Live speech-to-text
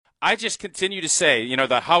I just continue to say,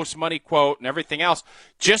 the house money quote and everything else,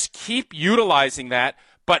 just keep utilizing that,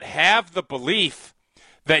 but have the belief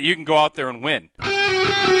that you can go out there and win.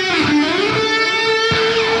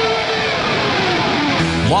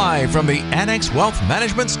 Live from the Annex Wealth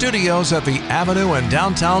Management Studios at the Avenue in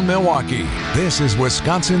downtown Milwaukee, this is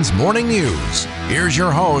Wisconsin's Morning News. Here's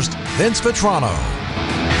your host, Vince Vitrano.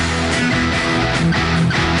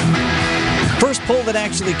 First poll that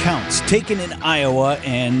actually counts, taken in Iowa,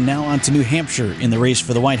 and now on to New Hampshire in the race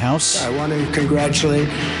for the White House. I want to congratulate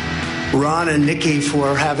Ron and Nikki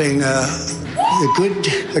for having a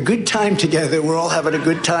good time together. We're all having a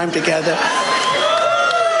good time together.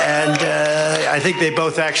 And I think they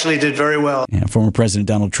both actually did very well. Yeah, former President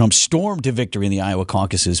Donald Trump stormed to victory in the Iowa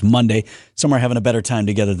caucuses Monday. Some are having a better time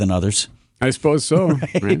together than others. I suppose so.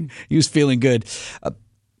 Right? He was feeling good.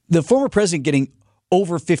 The former president getting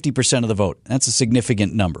over 50% of the vote. That's a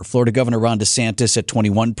significant number. Florida Governor Ron DeSantis at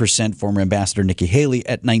 21%, former Ambassador Nikki Haley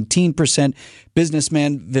at 19%,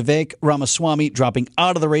 businessman Vivek Ramaswamy dropping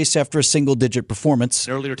out of the race after a single-digit performance.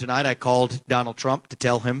 Earlier tonight, I called Donald Trump to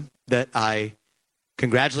tell him that I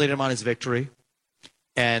congratulated him on his victory,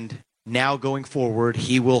 and now going forward,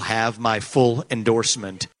 he will have my full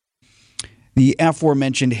endorsement. The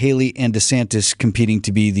aforementioned Haley and DeSantis competing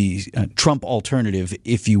to be the Trump alternative,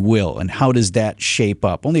 if you will. And how does that shape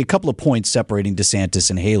up? Only a couple of points separating DeSantis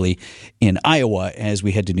and Haley in Iowa as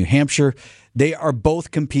we head to New Hampshire. They are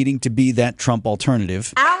both competing to be that Trump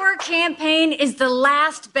alternative. Our campaign is the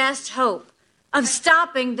last best hope of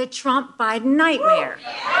stopping the Trump-Biden nightmare.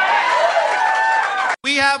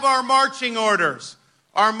 We have our marching orders.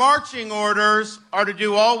 Our marching orders are to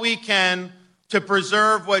do all we can to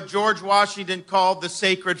preserve what George Washington called the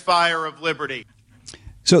sacred fire of liberty.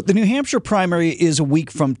 So the New Hampshire primary is a week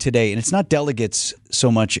from today, and it's not delegates so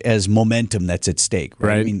much as momentum that's at stake.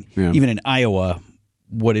 Right? I mean, even in Iowa,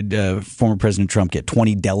 what did former President Trump get?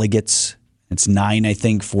 20 delegates? It's 9, I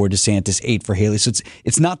think, for DeSantis, 8 for Haley. So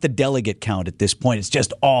it's not the delegate count at this point. It's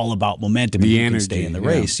just all about momentum. The energy, can stay in the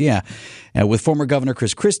race. Yeah. With former Governor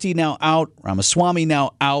Chris Christie now out, Ramaswamy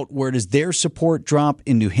now out, where does their support drop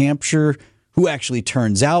in New Hampshire? Who actually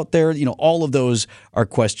turns out there? All of those are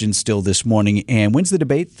questions still this morning. And when's the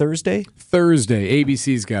debate? Thursday? Thursday.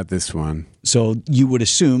 ABC's got this one. So you would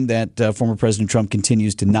assume that former President Trump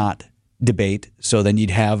continues to not debate. So then you'd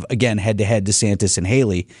have, again, head-to-head DeSantis and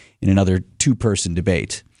Haley in another two-person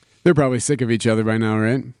debate. They're probably sick of each other by now,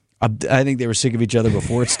 right? I think they were sick of each other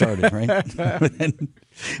before it started, right?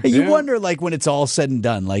 You wonder, when it's all said and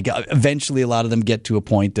done, eventually a lot of them get to a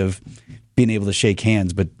point of being able to shake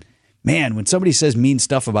hands, but man, when somebody says mean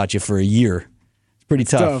stuff about you for a year, it's pretty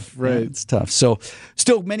tough. Right? Yeah, it's tough. So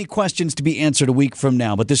still many questions to be answered a week from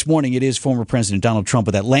now. But this morning it is former President Donald Trump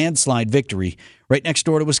with that landslide victory right next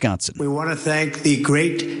door to Wisconsin. We want to thank the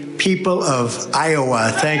great people of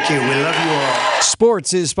Iowa. Thank you. We love you all.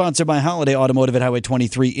 Sports is sponsored by Holiday Automotive at Highway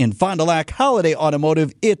 23 in Fond du Lac. Holiday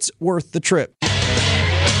Automotive, it's worth the trip.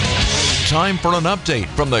 Time for an update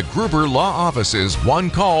from the Gruber Law Office's One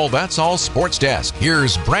Call, That's All Sports Desk.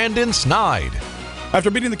 Here's Brandon Snide. After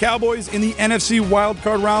beating the Cowboys in the NFC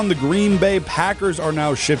wildcard round, the Green Bay Packers are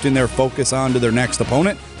now shifting their focus on to their next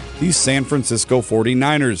opponent, the San Francisco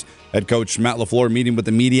 49ers. Head coach Matt LaFleur meeting with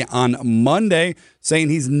the media on Monday,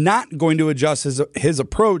 saying he's not going to adjust his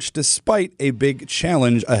approach despite a big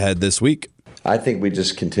challenge ahead this week. I think we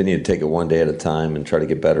just continue to take it one day at a time and try to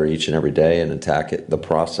get better each and every day and attack the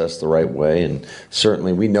process the right way. And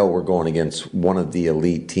certainly we know we're going against one of the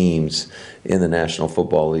elite teams in the National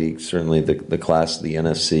Football League, certainly the class of the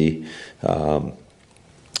NFC.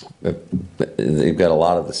 They've got a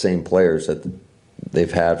lot of the same players that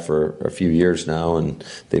they've had for a few years now, and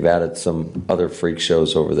they've added some other freak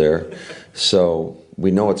shows over there. So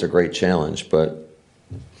we know it's a great challenge, but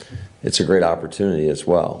it's a great opportunity as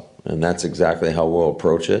well. And that's exactly how we'll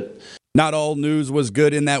approach it. Not all news was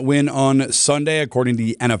good in that win on Sunday. According to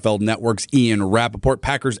the NFL Network's Ian Rappaport,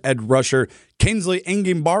 Packers edge rusher Kingsley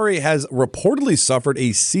Enagbare has reportedly suffered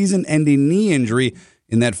a season-ending knee injury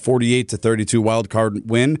in that 48-32 wildcard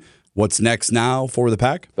win. What's next now for the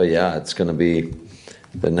Pack? But yeah, it's going to be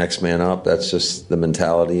the next man up. That's just the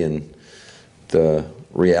mentality and the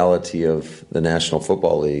reality of the National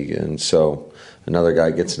Football League. And so another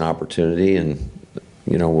guy gets an opportunity, and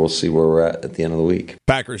we'll see where we're at the end of the week.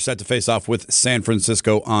 Packers set to face off with San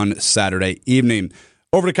Francisco on Saturday evening.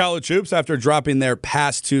 Over to college hoops. After dropping their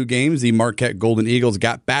past two games, the Marquette Golden Eagles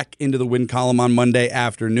got back into the win column on Monday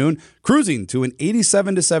afternoon, cruising to an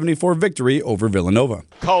 87-74 victory over Villanova.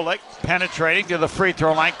 Kolek penetrating to the free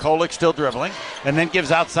throw line. Kolek still dribbling, and then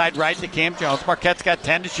gives outside right to Cam Jones. Marquette's got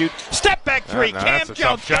 10 to shoot. Step back three. Cam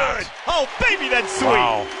Jones, good. Oh, baby, that's sweet.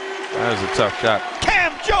 Wow. That was a tough shot.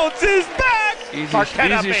 Cam Jones is back.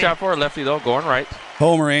 Easy shot for a lefty, though, going right.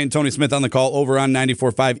 Homer and Tony Smith on the call over on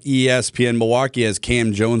 94.5 ESPN Milwaukee, as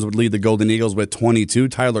Cam Jones would lead the Golden Eagles with 22.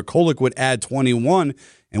 Tyler Kolek would add 21.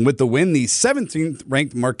 And with the win, the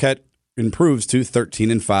 17th-ranked Marquette improves to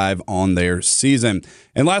 13-5 on their season.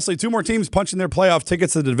 And lastly, two more teams punching their playoff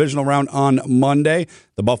tickets to the divisional round on Monday.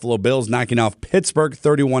 The Buffalo Bills knocking off Pittsburgh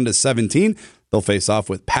 31-17. They'll face off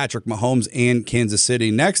with Patrick Mahomes and Kansas City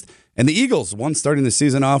next. And the Eagles, one starting the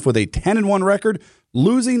season off with a 10-1 record,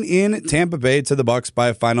 losing in Tampa Bay to the Bucs by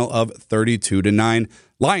a final of 32-9.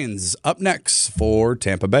 Lions up next for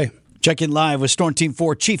Tampa Bay. Check in live with Storm Team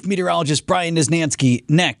 4 Chief Meteorologist Brian Niznansky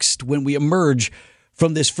next when we emerge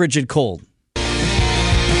from this frigid cold.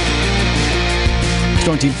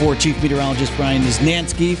 Storm Team 4 Chief Meteorologist Brian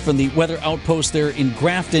Niznansky from the Weather Outpost there in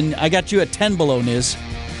Grafton. I got you at 10 below, Niz.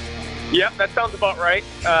 Yep, that sounds about right.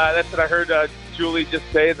 That's what I heard Julie just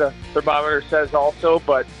say. The thermometer says also,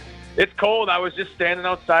 but it's cold. I was just standing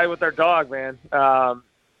outside with our dog, man.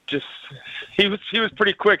 He was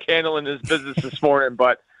pretty quick handling his business this morning,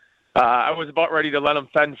 but I was about ready to let him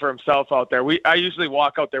fend for himself out there. I usually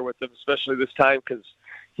walk out there with him, especially this time, because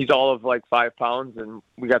he's all of like 5 pounds, and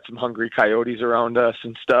we got some hungry coyotes around us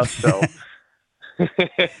and stuff. So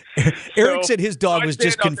Eric said his dog was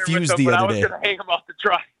just confused the other day. I was going to hang him off the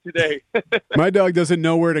dry today. My dog doesn't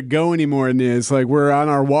know where to go anymore, and it's like we're on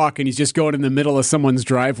our walk, and he's just going in the middle of someone's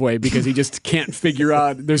driveway because he just can't figure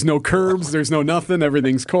out. There's no curbs, there's no nothing.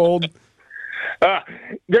 Everything's cold.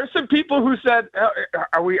 There's some people who said,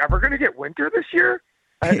 "Are we ever going to get winter this year?"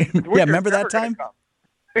 Yeah, remember that time?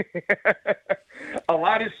 A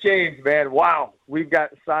lot has changed, man. Wow, we've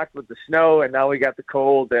got socked with the snow, and now we got the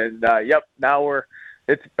cold, and now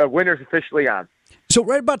winter's officially on. So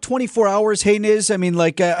right about 24 hours, hey Niz. I mean,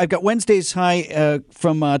 I've got Wednesday's high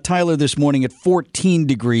from Tyler this morning at 14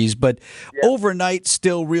 degrees, but overnight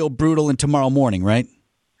still real brutal, and tomorrow morning, right?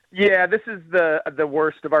 Yeah, this is the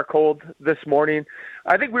worst of our cold this morning.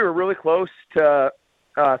 I think we were really close to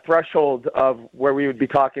threshold of where we would be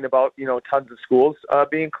talking about, tons of schools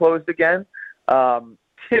being closed again.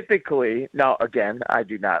 Typically, now again, I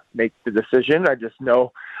do not make the decision. I just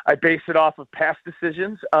know I base it off of past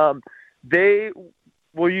decisions. They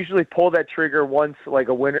will usually pull that trigger once like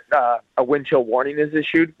a wind chill warning is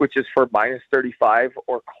issued, which is for minus 35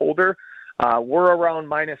 or colder. We're around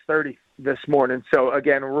minus 30 this morning. So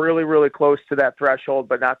again, really, really close to that threshold,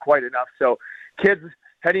 but not quite enough. So kids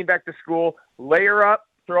heading back to school, layer up,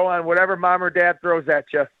 throw on whatever mom or dad throws at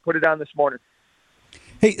you. Put it on this morning.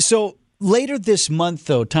 Hey, so later this month,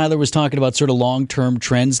 though, Tyler was talking about sort of long-term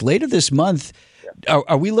trends. Later this month,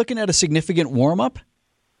 are we looking at a significant warm-up?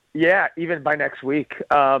 Yeah, even by next week.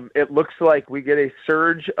 It looks like we get a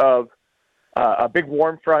surge of a big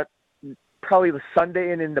warm front probably the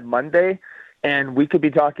Sunday and into Monday, and we could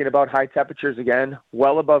be talking about high temperatures again,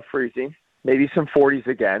 well above freezing, maybe some 40s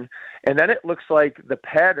again. And then it looks like the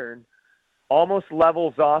pattern almost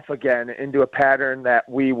levels off again into a pattern that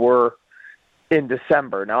we were in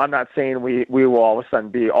December. Now, I'm not saying we will all of a sudden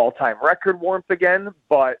be all-time record warmth again,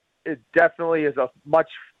 but it definitely is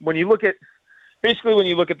when you look at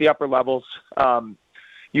the upper levels,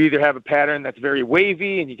 you either have a pattern that's very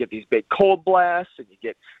wavy and you get these big cold blasts and you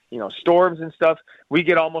get, storms and stuff. We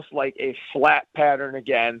get almost like a flat pattern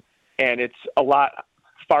again, and it's a lot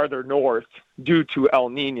farther north due to El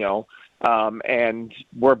Nino. And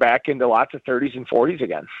we're back into lots of 30s and 40s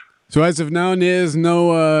again. So as of now, Niz,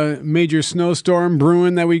 no major snowstorm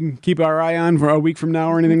brewing that we can keep our eye on for a week from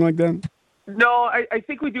now or anything like that? No, I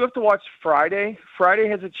think we do have to watch Friday. Friday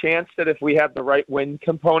has a chance that if we have the right wind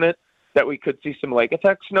component that we could see some lake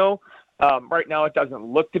effect snow. Right now it doesn't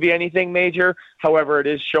look to be anything major. However, it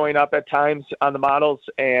is showing up at times on the models,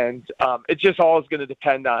 and it just all is going to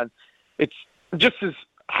depend on – it's just as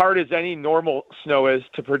hard as any normal snow is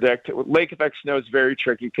to predict. Lake effect snow is very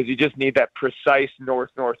tricky because you just need that precise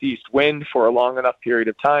north-northeast wind for a long enough period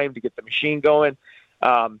of time to get the machine going.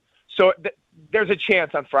 There's a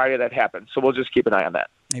chance on Friday that happens, so we'll just keep an eye on that.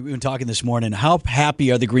 Hey, we've been talking this morning. How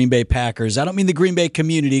happy are the Green Bay Packers? I don't mean the Green Bay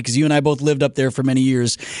community, because you and I both lived up there for many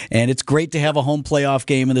years, and it's great to have a home playoff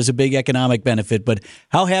game, and there's a big economic benefit. But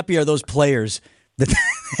how happy are those players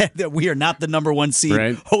that we are not the number one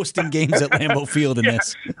seed hosting games at Lambeau Field in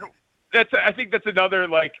this? I think that's another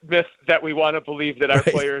myth that we want to believe that our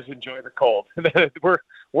players enjoy the cold.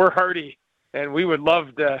 We're hardy. And we would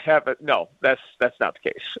love to have it. No, that's not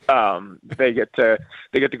the case. They get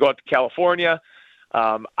to go out to California.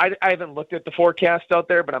 I haven't looked at the forecast out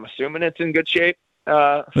there, but I'm assuming it's in good shape.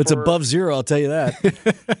 It's above zero, I'll tell you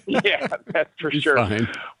that. Yeah, that's for sure. Fine.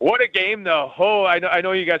 What a game, though. Oh, I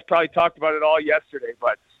know you guys probably talked about it all yesterday,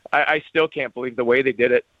 but I still can't believe the way they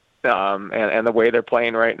did it, and the way they're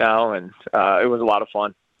playing right now, and it was a lot of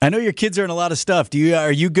fun. I know your kids are in a lot of stuff.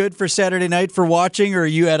 Are you good for Saturday night for watching, or are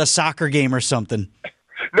you at a soccer game or something?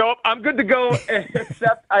 Nope, I'm good to go,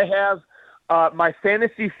 except I have my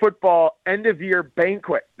fantasy football end-of-year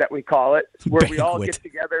banquet that we call it, where we all get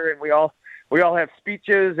together and we all have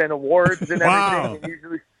speeches and awards and everything. And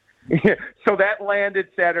usually, so that landed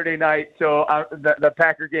Saturday night. So the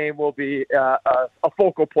Packer game will be a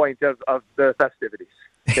focal point of the festivities.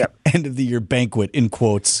 Yep. End of the year banquet in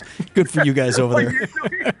quotes. Good for you guys over there.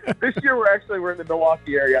 This year we're in the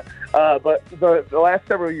Milwaukee area, but the last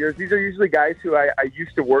several years, these are usually guys who I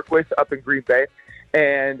used to work with up in Green Bay,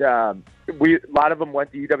 and a lot of them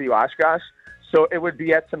went to UW Oshkosh. So it would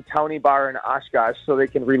be at some towny bar in Oshkosh so they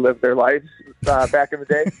can relive their lives back in the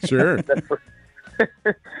day. Sure.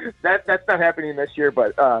 That's not happening this year,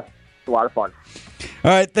 but it's a lot of fun.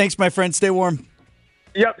 All right. Thanks, my friend. Stay warm.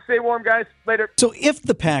 Yep. Stay warm, guys. Later. So if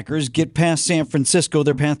the Packers get past San Francisco,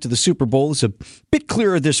 their path to the Super Bowl is a bit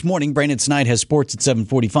clearer this morning. Brandon Snide has sports at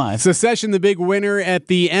 7:45. Succession, the big winner at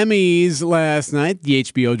the Emmys last night, the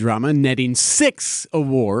HBO drama, netting 6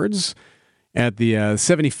 awards at the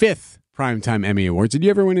 75th Primetime Emmy Awards. Did you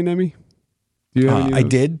ever win an Emmy? I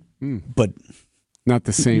did, but not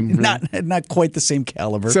the same. Right? Not quite the same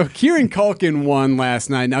caliber. So Kieran Culkin won last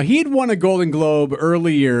night. Now, he'd won a Golden Globe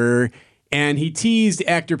earlier, and he teased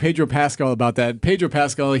actor Pedro Pascal about that. Pedro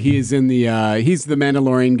Pascal, he's in he's the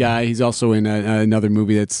Mandalorian guy. He's also in another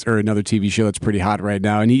movie another TV show that's pretty hot right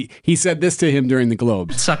now. And he said this to him during the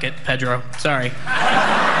Globes. Suck it, Pedro. Sorry.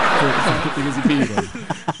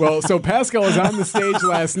 Well, so Pascal was on the stage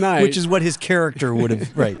last night. Which is what his character would have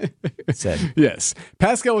said. Yes.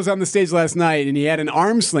 Pascal was on the stage last night, and he had an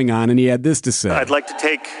arm sling on, and he had this to say. I'd like to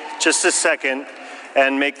take just a second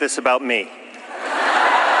and make this about me.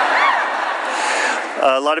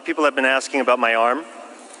 A lot of people have been asking about my arm.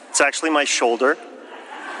 It's actually my shoulder.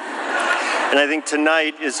 And I think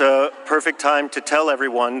tonight is a perfect time to tell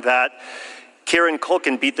everyone that Kieran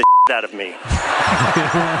Culkin beat the out of me.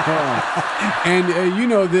 And you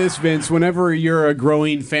know this, Vince, whenever you're a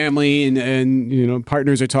growing family and you know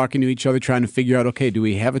partners are talking to each other trying to figure out, okay, do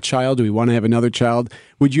we have a child? Do we want to have another child?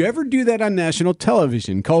 Would you ever do that on national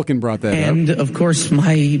television? Culkin brought that up. And, of course,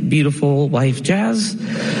 my beautiful wife, Jazz.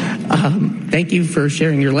 Thank you for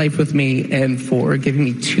sharing your life with me and for giving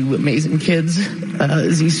me 2 amazing kids,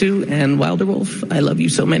 Zissou and Wilder Wolf. I love you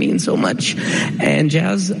so many and so much. And,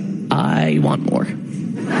 Jazz, I want more.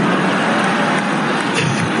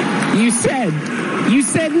 You said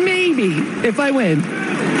maybe if I win.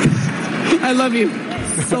 I love you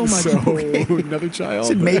so much. So, another child?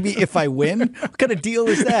 Said maybe if I win? What kind of deal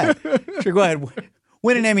is that? Sure, go ahead.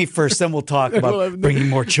 Win an Emmy first, then we'll talk about bringing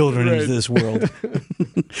more children into this world.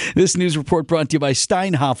 This news report brought to you by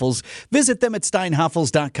Steinhoffels. Visit them at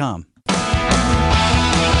steinhoffels.com.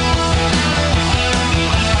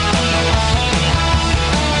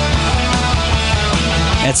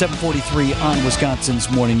 At 7:43 on Wisconsin's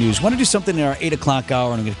Morning News. Want to do something in our 8 o'clock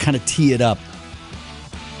hour, and I'm going to kind of tee it up.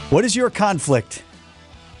 What is your conflict?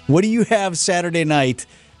 What do you have Saturday night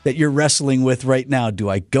that you're wrestling with right now? Do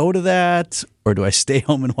I go to that, or do I stay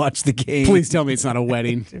home and watch the game? Please tell me it's not a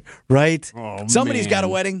wedding. Right? Oh, Somebody's got a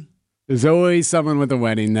wedding. There's always someone with a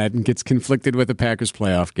wedding that gets conflicted with a Packers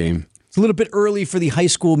playoff game. It's a little bit early for the high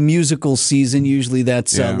school musical season. Usually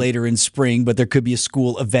that's later in spring, but there could be a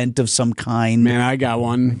school event of some kind. Man, I got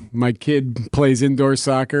one. My kid plays indoor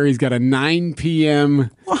soccer. He's got a 9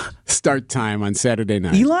 p.m. start time on Saturday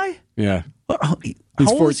night. Eli? Yeah. He's How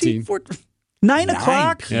old is he? 9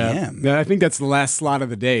 o'clock? Yeah. I think that's the last slot of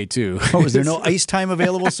the day, too. Oh, is there no ice time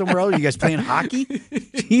available somewhere else? Are you guys playing hockey?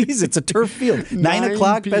 Jeez, it's a turf field. 9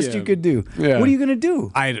 o'clock, best you could do. Yeah. What are you going to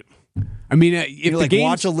do? I mean, if the game,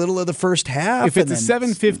 watch a little of the first half. If it's a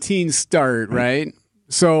 7:15 start, right?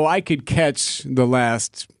 So I could catch the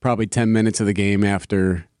last probably 10 minutes of the game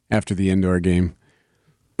after the indoor game.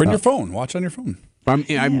 Bring your phone. Watch on your phone.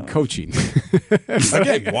 I'm coaching.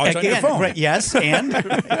 Again, watch on your phone. Right, yes, and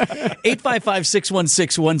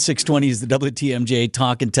 855-616-1620 is the WTMJ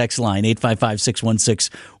talk and text line.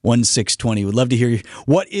 855-616-1620. We'd love to hear you.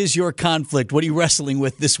 What is your conflict? What are you wrestling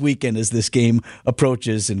with this weekend as this game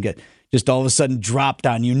approaches and get just all of a sudden dropped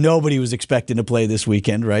on you? Nobody was expecting to play this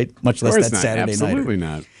weekend, right? Much less that Saturday night. Absolutely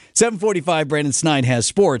not. 7:45, Brandon Snide has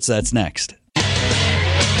sports. That's next.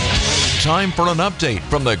 Time for an update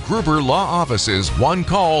from the Gruber Law Office's One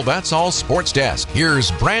Call, That's All Sports Desk.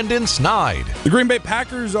 Here's Brandon Snide. The Green Bay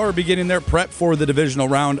Packers are beginning their prep for the divisional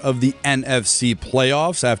round of the NFC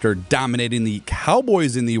playoffs after dominating the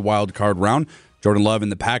Cowboys in the wild card round. Jordan Love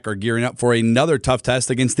and the Pack are gearing up for another tough test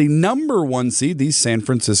against the number 1 seed, the San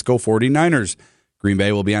Francisco 49ers. Green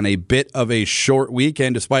Bay will be on a bit of a short week,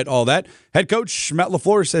 and despite all that, head coach Matt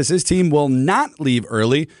LaFleur says his team will not leave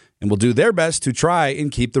early and will do their best to try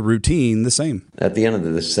and keep the routine the same. At the end of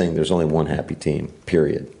this thing, there's only one happy team,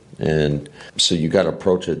 period. And so you got to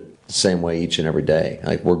approach it the same way each and every day.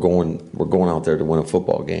 Like we're going out there to win a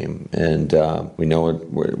football game, and we know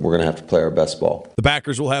we're going to have to play our best ball. The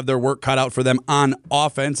Packers will have their work cut out for them on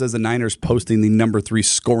offense as the Niners posting the number 3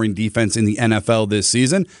 scoring defense in the NFL this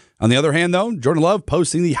season. On the other hand, though, Jordan Love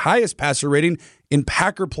posting the highest passer rating in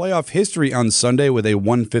Packer playoff history on Sunday with a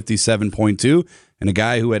 157.2, and a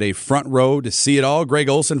guy who had a front row to see it all, Greg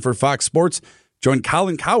Olsen for Fox Sports, joined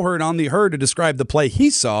Colin Cowherd on the Herd to describe the play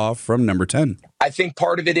he saw from number 10. I think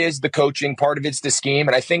part of it is the coaching, part of it's the scheme,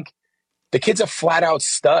 and I think the kid's a flat-out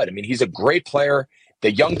stud. I mean, he's a great player.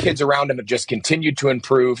 The young kids around him have just continued to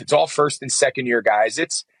improve. It's all first and second year guys.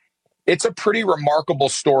 It's a pretty remarkable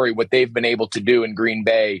story what they've been able to do in Green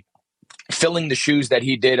Bay, filling the shoes that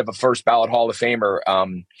he did of a first ballot Hall of Famer.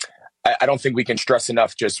 I don't think we can stress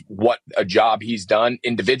enough just what a job he's done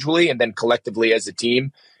individually and then collectively as a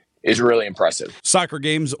team is really impressive. Soccer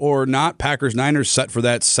games or not, Packers-Niners set for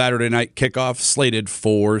that Saturday night kickoff slated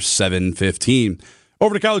for 7:15.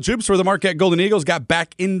 Over to college hoops, where the Marquette Golden Eagles got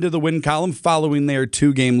back into the win column following their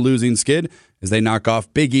 2-game losing skid as they knock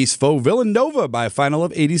off Big East foe Villanova by a final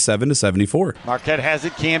of 87-74. Marquette has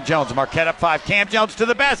it. Cam Jones. Marquette up 5. Cam Jones to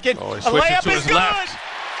the basket. Oh, a layup is good. Left.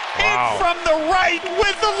 Wow. In from the right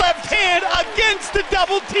with the left hand against the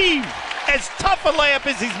double team. As tough a layup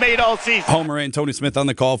as he's made all season. Homer and Tony Smith on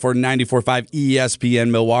the call for 94.5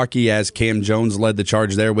 ESPN Milwaukee as Cam Jones led the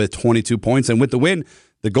charge there with 22 points. And with the win,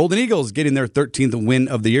 the Golden Eagles getting their 13th win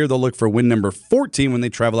of the year. They'll look for win number 14 when they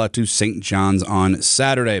travel out to St. John's on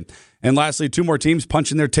Saturday. And lastly, 2 more teams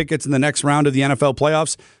punching their tickets in the next round of the NFL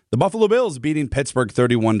playoffs. The Buffalo Bills beating Pittsburgh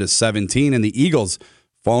 31-17, and the Eagles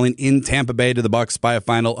falling in Tampa Bay to the Bucs by a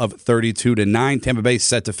final of 32-9. Tampa Bay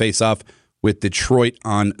set to face off with Detroit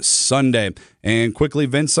on Sunday. And quickly,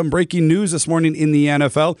 Vince, some breaking news this morning in the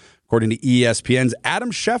NFL. According to ESPN's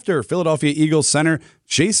Adam Schefter, Philadelphia Eagles center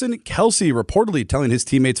Jason Kelce reportedly telling his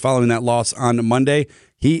teammates following that loss on Monday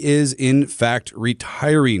he is, in fact,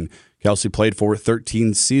 retiring. Kelce played for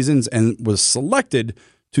 13 seasons and was selected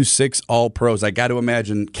to 6 All-Pros. I got to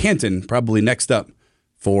imagine Canton probably next up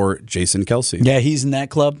for Jason Kelce. Yeah, he's in that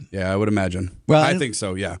club. Yeah, I would imagine. Well, I think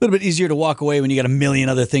so, yeah. A little bit easier to walk away when you got a million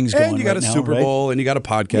other things going on. And you got a Super Bowl, and you got a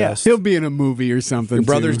podcast. Yeah, he'll be in a movie or something. Your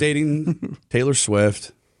brother's dating Taylor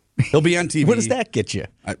Swift. He'll be on TV. What does that get you?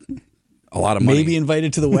 A lot of money. Maybe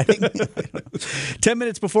invited to the wedding. 10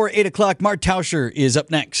 minutes before 8 o'clock, Mark Tauscher is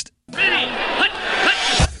up next.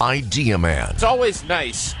 Idea Man. It's always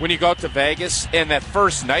nice when you go out to Vegas and that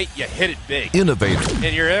first night you hit it big. Innovative.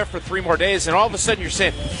 And you're there for 3 more days and all of a sudden you're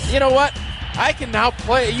saying, you know what? I can now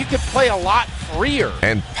play. You can play a lot freer.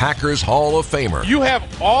 And Packers Hall of Famer. You have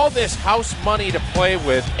all this house money to play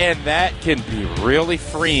with, and that can be really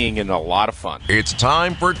freeing and a lot of fun. It's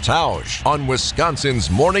time for Tausch on Wisconsin's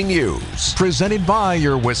Morning News. Presented by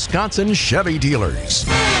your Wisconsin Chevy dealers.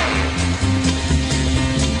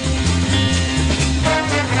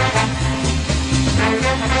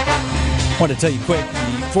 I want to tell you quick,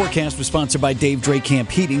 the forecast was sponsored by Dave Dre Camp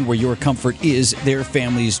Heating, where your comfort is their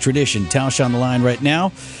family's tradition. Tausch on the line right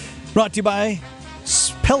now. Brought to you by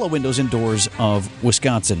Pella Windows and Doors of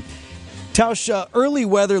Wisconsin. Tausch, early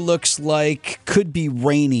weather looks like could be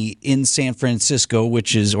rainy in San Francisco,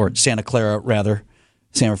 or Santa Clara, rather.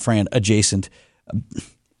 San Fran adjacent.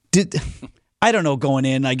 I don't know going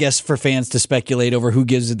in, I guess, for fans to speculate over who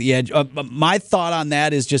gives it the edge. My thought on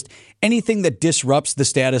that is just anything that disrupts the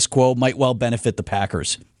status quo might well benefit the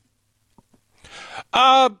Packers.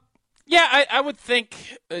 Yeah, I would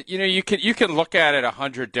think, you can look at it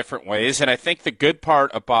 100 different ways. And I think the good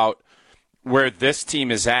part about where this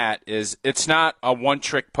team is at is it's not a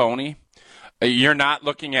one-trick pony. You're not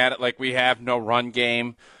looking at it like we have no run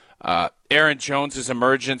game. Aaron Jones'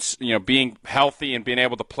 emergence, being healthy and being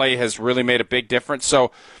able to play has really made a big difference.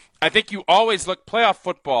 So I think you always look playoff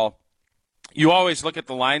football. You always look at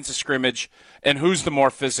the lines of scrimmage and who's the more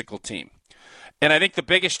physical team. And I think the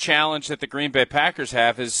biggest challenge that the Green Bay Packers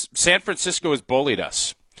have is San Francisco has bullied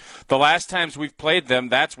us. The last times we've played them,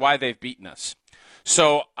 that's why they've beaten us.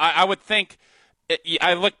 So I would think,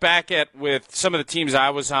 I look back at with some of the teams I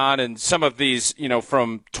was on and some of these,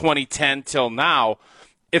 from 2010 till now,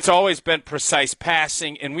 it's always been precise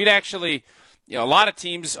passing, and we'd actually, a lot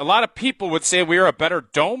of people would say we're a better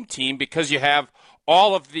dome team because you have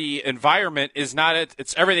all of the environment is not,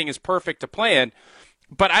 it's everything is perfect to play in.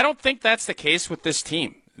 But I don't think that's the case with this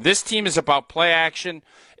team. This team is about play action.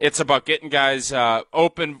 It's about getting guys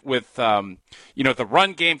open with, the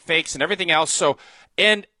run game fakes and everything else. So,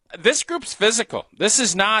 and this group's physical. This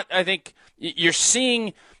is not, I think, you're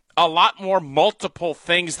seeing a lot more multiple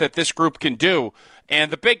things that this group can do.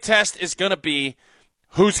 And the big test is going to be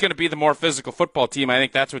who's going to be the more physical football team. I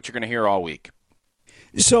think that's what you're going to hear all week.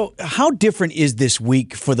 So how different is this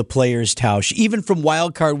week for the players, Tausch? Even from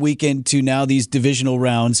wild card weekend to now these divisional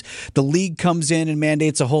rounds, the league comes in and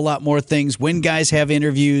mandates a whole lot more things. When guys have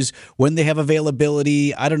interviews, when they have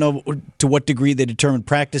availability, I don't know to what degree they determine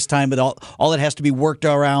practice time, but all it has to be worked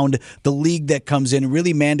around the league that comes in and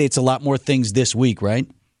really mandates a lot more things this week, right?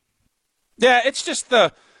 Yeah, it's just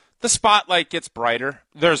the spotlight gets brighter.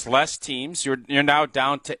 There's less teams. You're now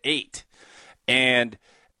down to 8. And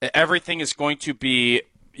everything is going to be,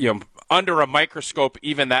 under a microscope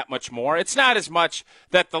even that much more. It's not as much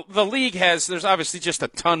that the league has. There's obviously just a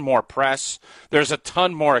ton more press. There's a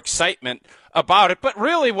ton more excitement about it. But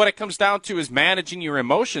really what it comes down to is managing your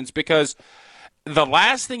emotions, because the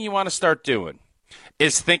last thing you want to start doing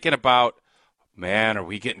is thinking about, man, are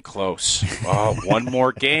we getting close? Oh, one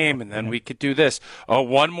more game and then we could do this. Oh,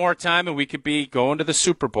 one more time and we could be going to the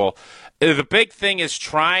Super Bowl. The big thing is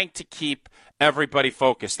trying to keep everybody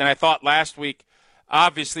focused. And I thought last week,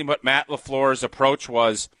 obviously, what Matt LaFleur's approach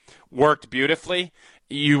worked beautifully.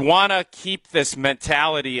 You want to keep this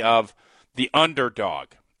mentality of the underdog.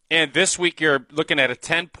 And this week you're looking at a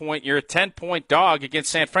 10-point dog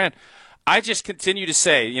against San Fran. I just continue to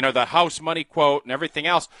say, the house money quote and everything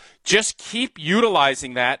else, just keep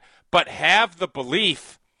utilizing that, but have the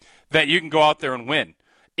belief that you can go out there and win.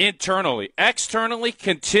 Internally. Externally,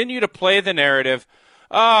 continue to play the narrative.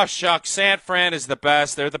 Oh, shucks, San Fran is the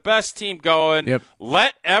best. They're the best team going. Yep.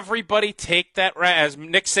 Let everybody take that, as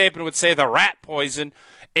Nick Saban would say, the rat poison,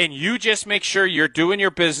 and you just make sure you're doing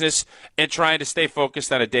your business and trying to stay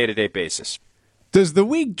focused on a day-to-day basis. Does the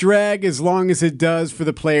week drag as long as it does for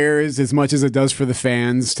the players as much as it does for the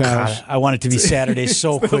fans, Tausch? God, I want it to be Saturday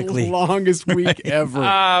so quickly. The longest week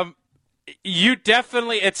ever. You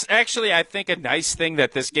definitely, it's actually, I think, a nice thing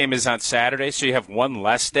that this game is on Saturday, so you have one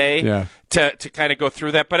less day to kind of go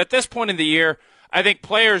through that. But at this point in the year, I think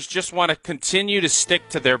players just want to continue to stick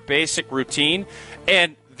to their basic routine.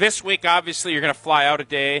 And this week, obviously, you're going to fly out a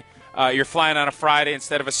day. You're flying on a Friday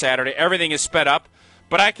instead of a Saturday. Everything is sped up.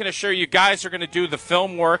 But I can assure you, guys are going to do the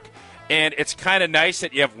film work, and it's kind of nice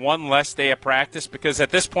that you have one less day of practice, because at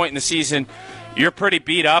this point in the season, you're pretty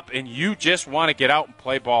beat up, and you just want to get out and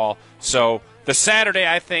play ball. So the Saturday,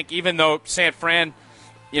 I think, even though San Fran,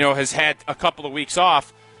 has had a couple of weeks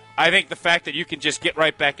off, I think the fact that you can just get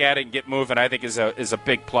right back at it and get moving, I think is a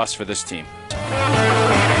big plus for this team.